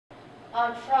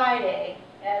On Friday,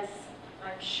 as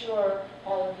I'm sure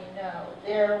all of you know,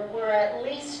 there were at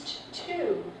least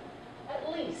two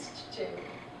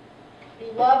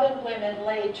beloved women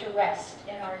laid to rest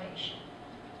in our nation.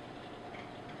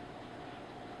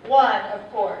 One,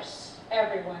 of course,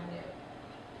 everyone knew.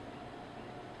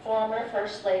 Former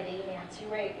First Lady Nancy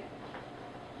Reagan.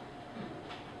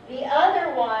 The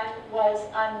other one was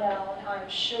unknown, I'm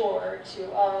sure,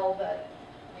 to all but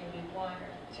maybe one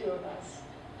or two of us.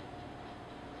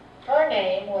 Her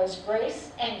name was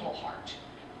Grace Engelhardt.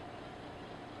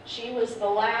 She was the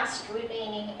last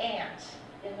remaining aunt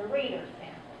in the Rieder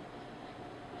family.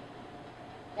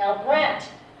 Now, Brent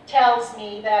tells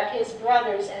me that his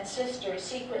brothers and sisters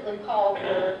secretly called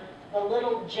her the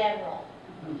Little General.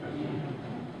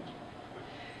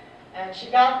 And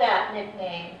she got that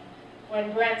nickname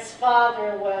when Brent's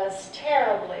father was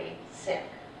terribly sick.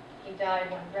 He died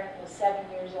when Brent was 7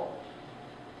 years old.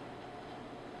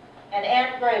 And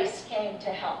Aunt Grace came to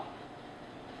help.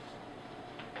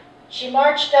 She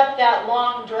marched up that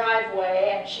long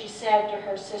driveway and she said to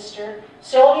her sister,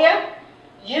 "Sylvia,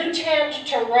 you tend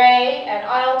to Ray and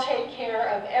I'll take care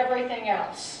of everything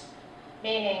else,"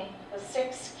 meaning the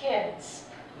 6 kids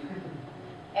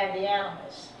and the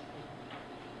animals.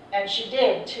 And she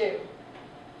did too.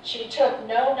 She took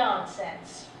no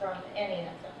nonsense from any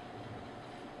of them.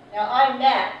 Now, I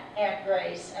met Aunt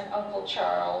Grace and Uncle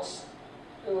Charles,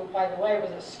 who, by the way,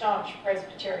 was a staunch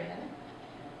Presbyterian,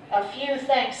 a few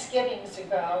Thanksgivings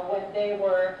ago when they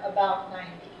were about 90.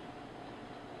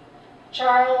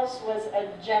 Charles was a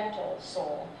gentle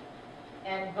soul,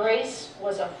 and Grace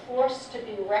was a force to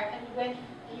be reckoned with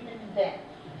even then.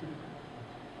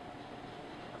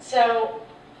 So,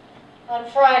 on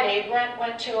Friday, Brent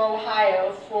went to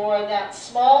Ohio for that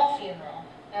small funeral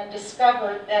and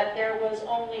discovered that there was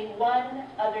only one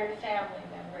other family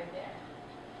member there.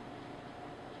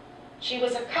 She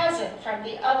was a cousin from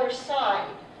the other side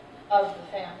of the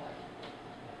family.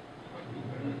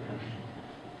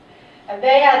 And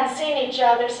they hadn't seen each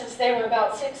other since they were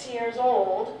about 6 years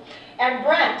old, and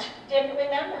Brent didn't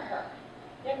remember her,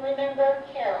 didn't remember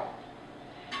Carol.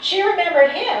 She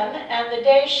remembered him and the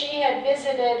day she had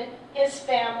visited his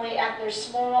family at their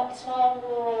small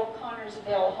rural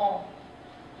Connorsville home.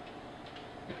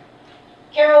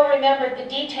 Carol remembered the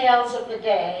details of the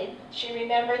day. She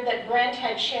remembered that Brent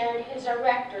had shared his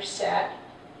erector set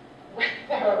with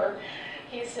her.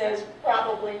 He says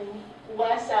probably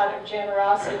less out of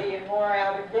generosity and more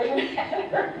out of good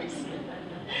manners.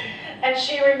 And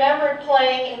she remembered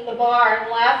playing in the barn,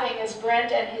 laughing as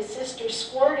Brent and his sister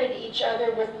squirted each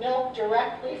other with milk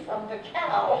directly from the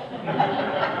cow.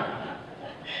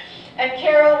 And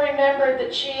Carol remembered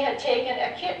that she had taken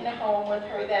a kitten home with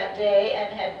her that day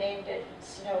and had named it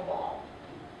Snowball.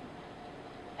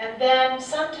 And then,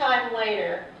 sometime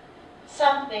later,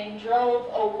 something drove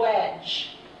a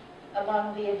wedge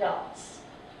among the adults.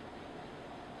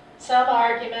 Some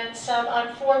argument, some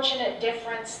unfortunate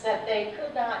difference that they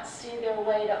could not see their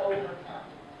way to overcome.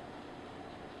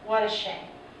 What a shame.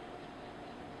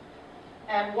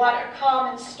 And what a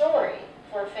common story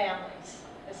for families,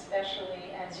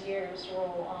 especially as years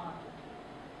roll on.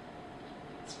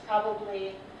 It's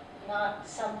probably not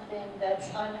something that's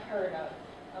unheard of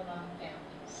among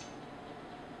families.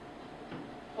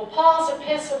 Well, Paul's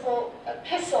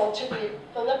epistle to the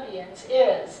Philippians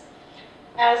is,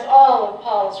 as all of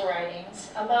Paul's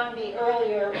writings, among the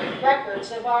earlier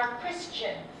records of our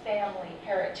Christian family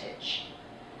heritage.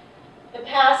 The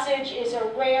passage is a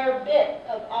rare bit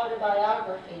of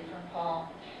autobiography from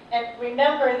Paul. And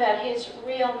remember that his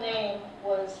real name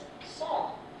was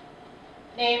Saul,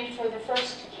 named for the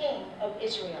first king of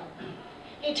Israel.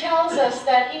 He tells us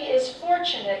that he is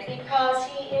fortunate because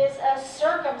he is a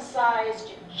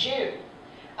circumcised Jew,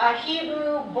 a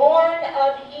Hebrew born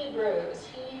of Hebrews.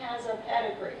 He has a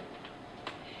pedigree.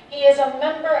 He is a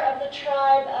member of the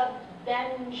tribe of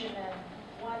Benjamin,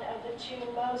 one of the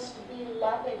 2 most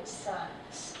beloved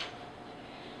sons.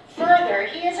 Further,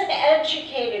 he is an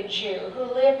educated Jew who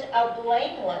lived a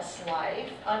blameless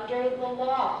life under the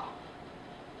law.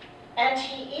 And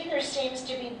he either seems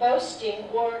to be boasting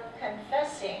or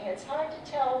confessing, it's hard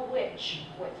to tell which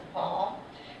with Paul,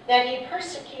 that he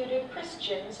persecuted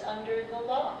Christians under the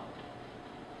law.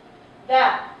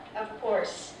 That, of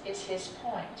course, is his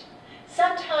point.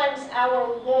 Sometimes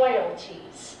our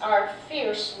loyalties, our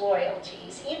fierce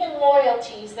loyalties, even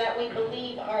loyalties that we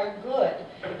believe are good,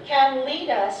 can lead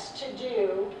us to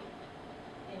do,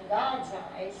 in God's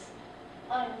eyes,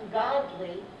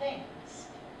 ungodly things.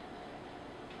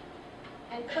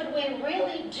 And could we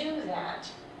really do that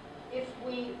if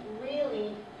we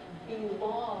really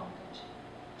belonged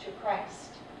to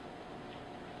Christ?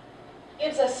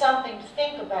 gives us something to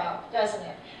think about, doesn't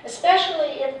it?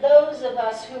 Especially if those of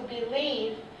us who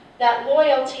believe that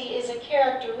loyalty is a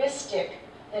characteristic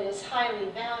that is highly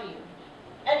valued.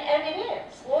 And it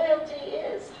is. Loyalty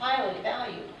is highly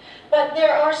valued. But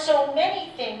there are so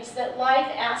many things that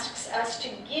life asks us to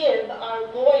give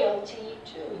our loyalty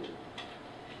to.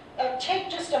 Take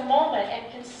just a moment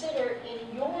and consider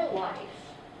in your life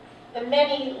the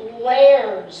many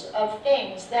layers of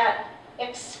things that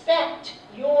expect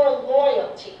your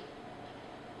loyalty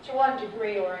to one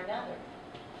degree or another.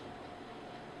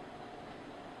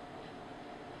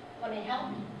 Let me help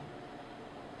you.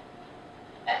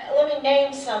 Let me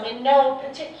name some in no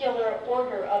particular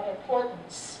order of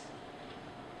importance.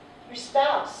 Your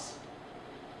spouse,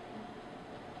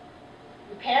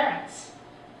 your parents,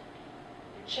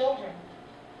 your children,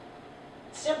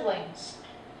 siblings,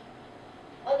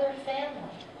 other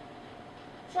family,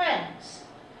 friends,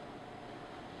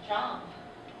 job,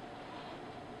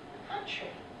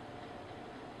 country,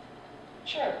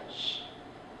 church,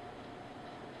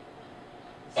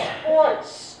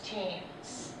 sports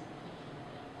teams.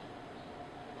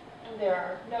 And there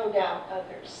are no doubt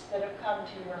others that have come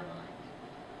to your mind.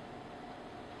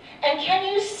 And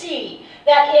can you see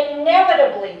that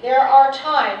inevitably there are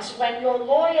times when your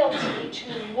loyalty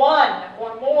to one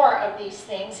or more of these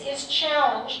things is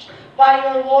challenged by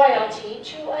your loyalty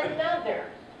to another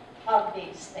of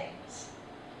these things?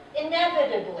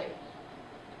 Inevitably.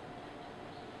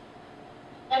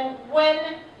 And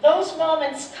when those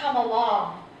moments come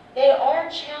along, they are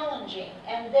challenging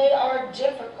and they are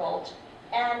difficult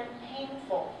and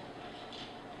painful.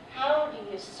 How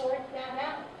do you sort that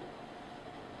out?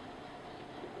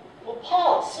 Well,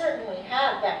 Paul certainly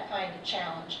had that kind of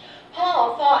challenge.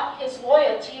 Paul thought his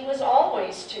loyalty was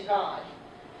always to God.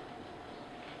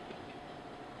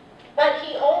 But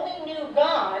he only knew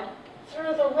God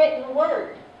through the written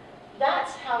word.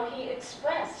 That's how he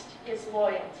expressed his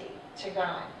loyalty to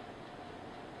God.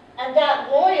 And that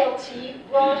loyalty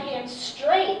brought him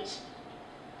straight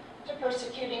to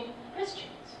persecuting Christians.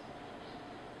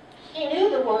 He knew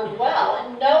the word well,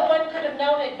 and no one could have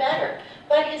known it better.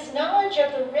 But his knowledge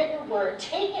of the written word,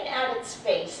 taken at its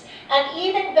face, and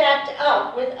even backed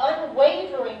up with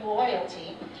unwavering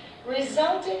loyalty,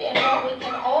 resulted in what we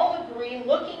can all agree,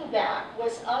 looking back,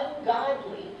 was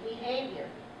ungodly behavior.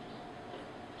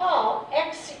 Paul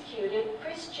executed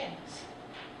Christians.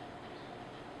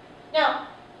 Now,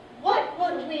 what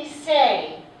would we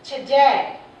say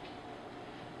today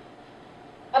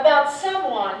about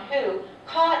someone who,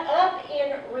 caught up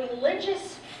in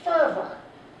religious fervor,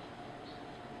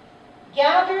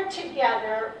 gathered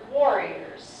together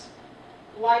warriors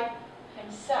like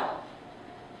himself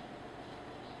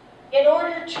in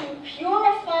order to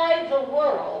purify the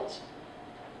world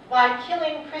by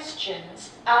killing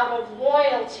Christians out of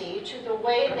loyalty to the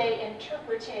way they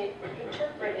interpreted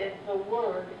the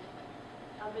word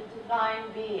of a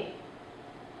divine being?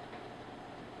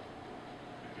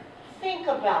 Think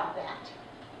about that.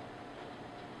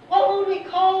 What would we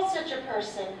call such a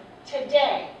person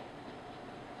today?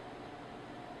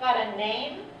 Got a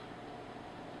name?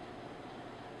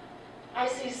 I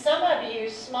see some of you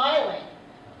smiling.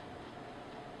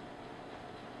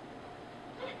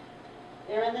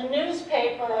 They're in the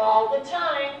newspaper all the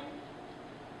time.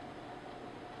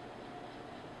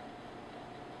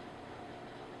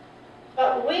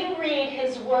 But we read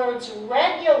his words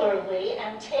regularly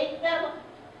and take them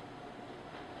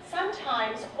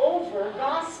sometimes over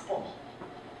gospel.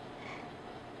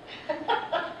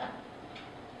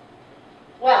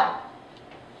 Well,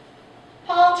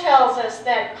 Paul tells us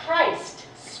that Christ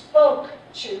spoke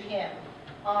to him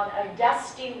on a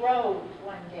dusty road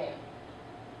one day.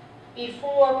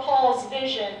 Before Paul's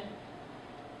vision,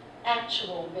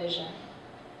 actual vision,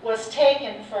 was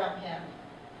taken from him,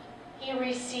 he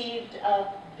received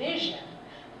a vision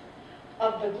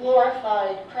of the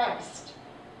glorified Christ.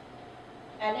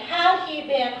 And had he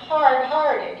been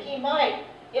hard-hearted, it might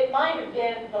have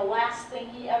been the last thing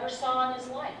he ever saw in his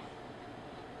life.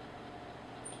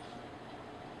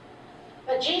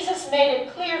 But Jesus made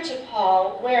it clear to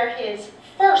Paul where his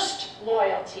first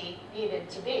loyalty needed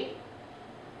to be.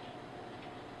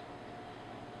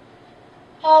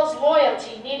 Paul's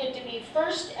loyalty needed to be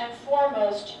first and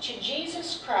foremost to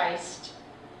Jesus Christ,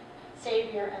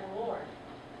 Savior and Lord.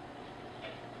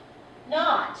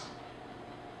 Not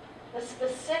the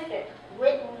specific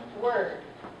written word,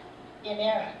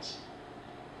 inerrant.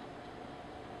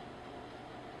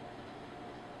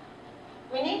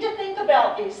 We need to think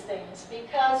about these things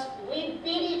because we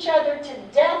beat each other to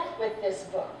death with this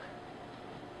book.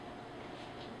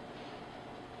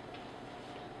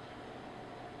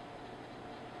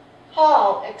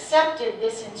 Paul accepted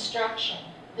this instruction,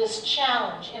 this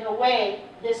challenge, in a way,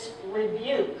 this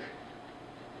rebuke.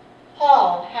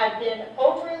 Paul had been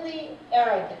overly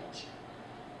arrogant.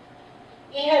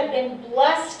 He had been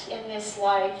blessed in this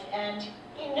life, and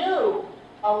he knew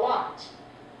a lot.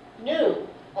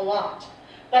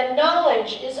 But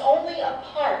knowledge is only a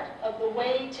part of the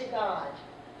way to God.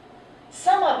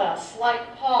 Some of us,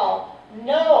 like Paul,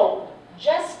 know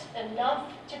just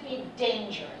enough to be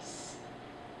dangerous.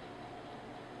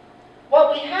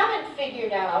 What we haven't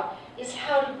figured out is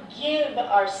how to give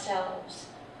ourselves,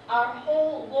 our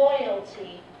whole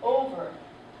loyalty, over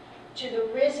to the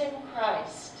risen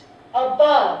Christ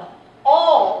above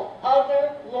all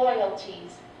other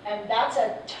loyalties. And that's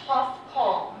a tough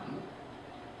call.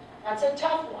 That's a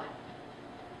tough one.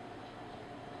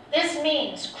 This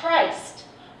means Christ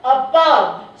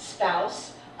above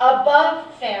spouse,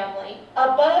 above family,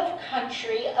 above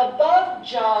country, above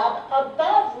job,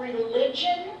 above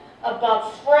religion,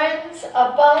 above friends,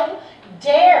 above,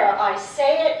 dare I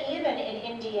say it, even in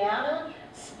Indiana,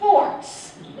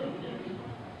 sports.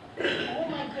 Oh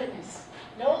my goodness,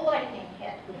 no lightning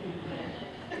hit.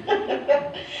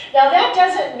 Now that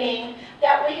doesn't mean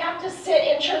that we have to sit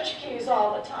in church pews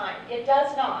all the time. It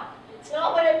does not. It's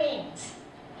not what it means.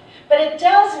 But it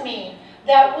does mean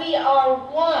that we are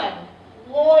one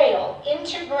loyal,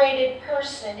 integrated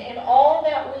person in all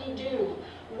that we do.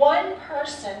 One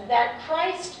person that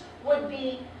Christ would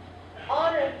be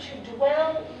honored to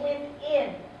dwell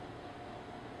within.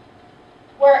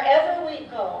 Wherever we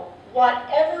go,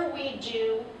 whatever we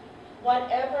do,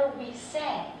 whatever we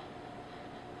say.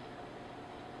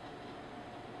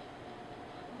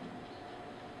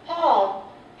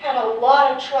 Paul had a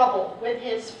lot of trouble with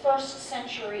his first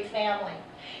century family.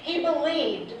 He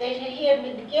believed that he had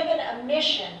been given a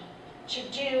mission to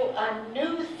do a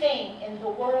new thing in the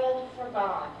world for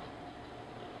God.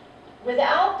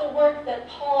 Without the work that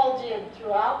Paul did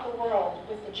throughout the world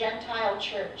with the Gentile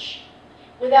church,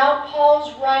 without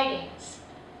Paul's writings,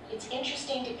 it's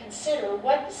interesting to consider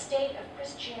what the state of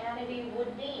Christianity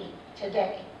would be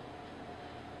today.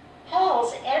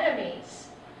 Paul's enemies,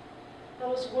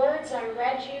 those words I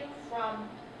read you from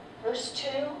verse 2,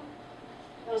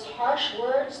 those harsh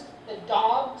words, the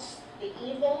dogs, the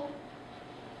evil,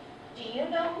 do you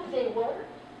know who they were?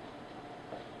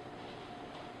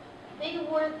 They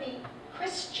were the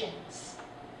Christians,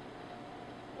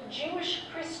 the Jewish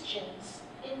Christians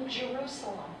in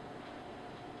Jerusalem.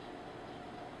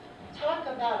 Talk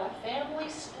about a family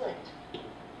split.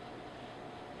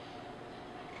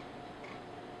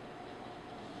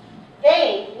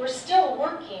 They were still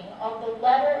working on the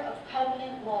letter of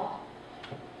covenant law.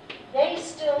 They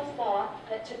still thought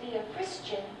that to be a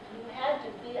Christian, you had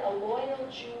to be a loyal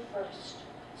Jew first,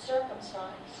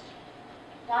 circumcised,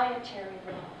 dietary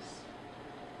laws.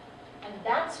 And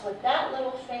that's what that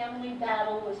little family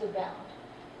battle was about.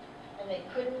 And they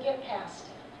couldn't get past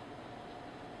it.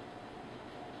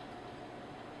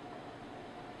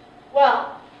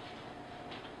 Well,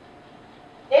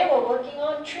 they were working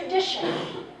on tradition.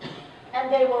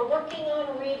 And they were working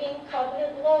on reading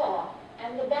covenant law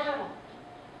and the battle.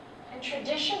 And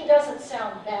tradition doesn't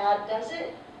sound bad, does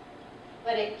it?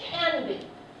 But it can be.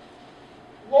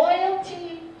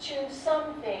 Loyalty to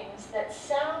some things that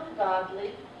sound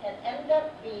godly can end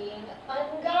up being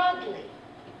ungodly.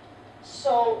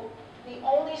 So the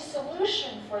only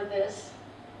solution for this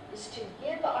is to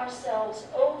give ourselves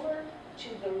over to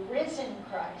the risen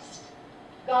Christ.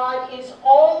 God is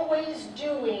always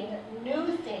doing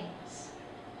new things.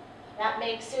 That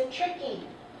makes it tricky.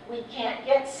 We can't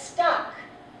get stuck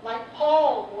like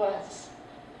Paul was.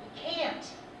 We can't.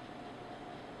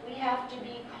 We have to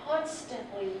be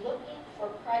constantly looking for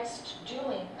Christ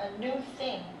doing a new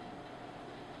thing.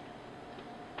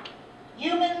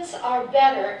 Humans are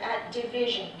better at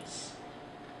divisions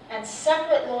and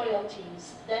separate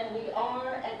loyalties than we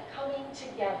are at coming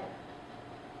together.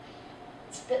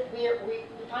 We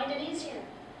find it easier.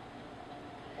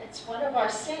 It's one of our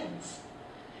sins.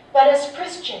 But as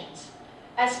Christians,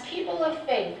 as people of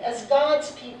faith, as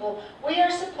God's people, we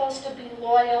are supposed to be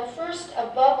loyal first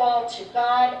above all to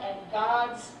God and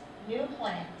God's new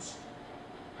plans.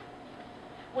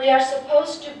 We are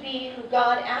supposed to be who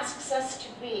God asks us to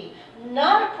be,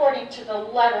 not according to the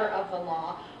letter of the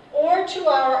law or to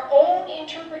our own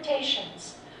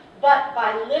interpretations, but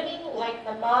by living like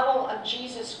the model of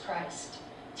Jesus Christ,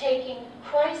 taking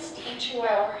Christ into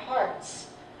our hearts.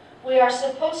 We are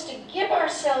supposed to give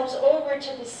ourselves over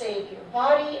to the Savior,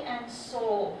 body and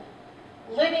soul,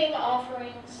 living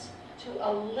offerings to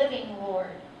a living Lord.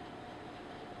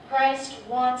 Christ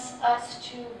wants us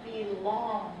to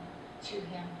belong to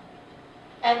Him.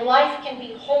 And life can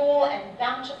be whole and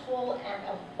bountiful and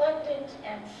abundant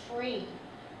and free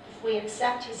if we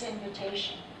accept his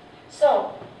invitation.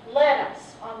 So let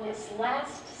us, on this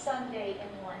last Sunday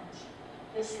in Lent,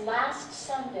 this last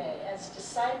Sunday as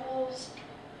disciples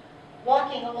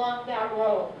walking along that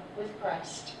road with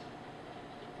Christ,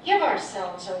 give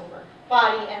ourselves over,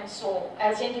 body and soul,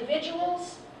 as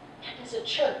individuals and as a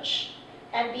church,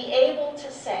 and be able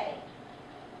to say,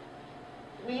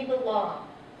 we belong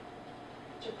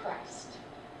to Christ.